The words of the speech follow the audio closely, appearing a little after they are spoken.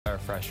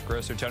fresh.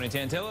 Grocer Tony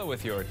Tantillo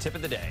with your tip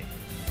of the day.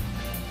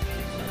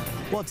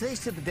 Well, today's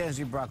tip of the day is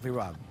broccoli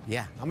rabe.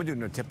 Yeah, I'm going to do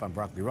another tip on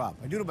broccoli rabe.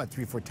 I do it about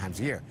 3 or 4 times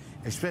a year,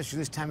 especially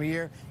this time of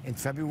year in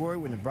February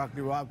when the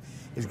broccoli rabe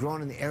is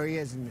grown in the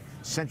areas in the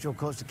central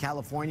coast of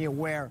California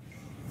where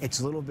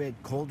it's a little bit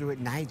colder at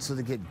night, so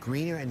they get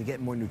greener and they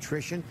get more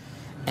nutrition,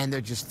 and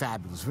they're just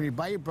fabulous. When you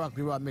buy your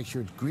broccoli rabe, make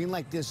sure it's green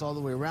like this all the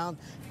way around.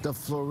 The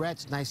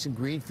floret's nice and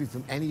green, free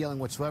from any yellowing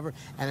whatsoever,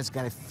 and it's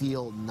got to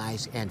feel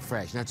nice and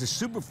fresh. Now, it's a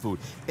superfood.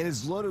 It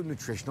is loaded with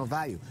nutritional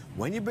value.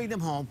 When you bring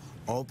them home,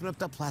 open up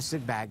the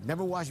plastic bag.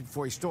 Never wash it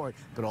before you store it,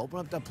 but open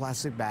up the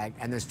plastic bag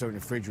and then store it in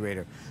the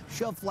refrigerator.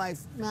 Shelf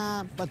life,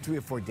 about 3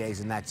 or 4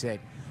 days, and that's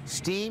it.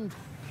 Steamed,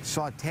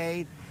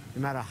 sauteed,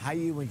 no matter how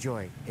you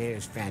enjoy it. It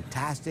is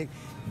fantastic,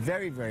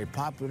 very, very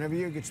popular. And every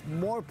year it gets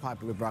more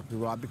popular, broccoli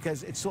rabe,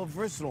 because it's so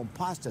versatile in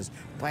pastas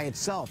by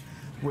itself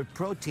with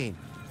protein,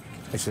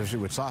 especially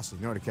with sausage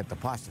in order to get the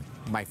pasta.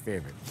 My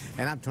favorite.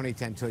 And I'm Tony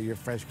Tantillo, your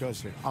fresh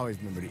grocer. Always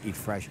remember to eat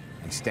fresh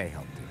and stay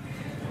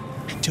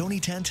healthy. Tony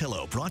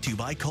Tantillo, brought to you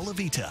by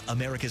Colavita,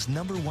 America's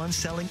 #1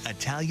 selling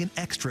Italian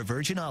extra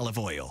virgin olive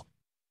oil.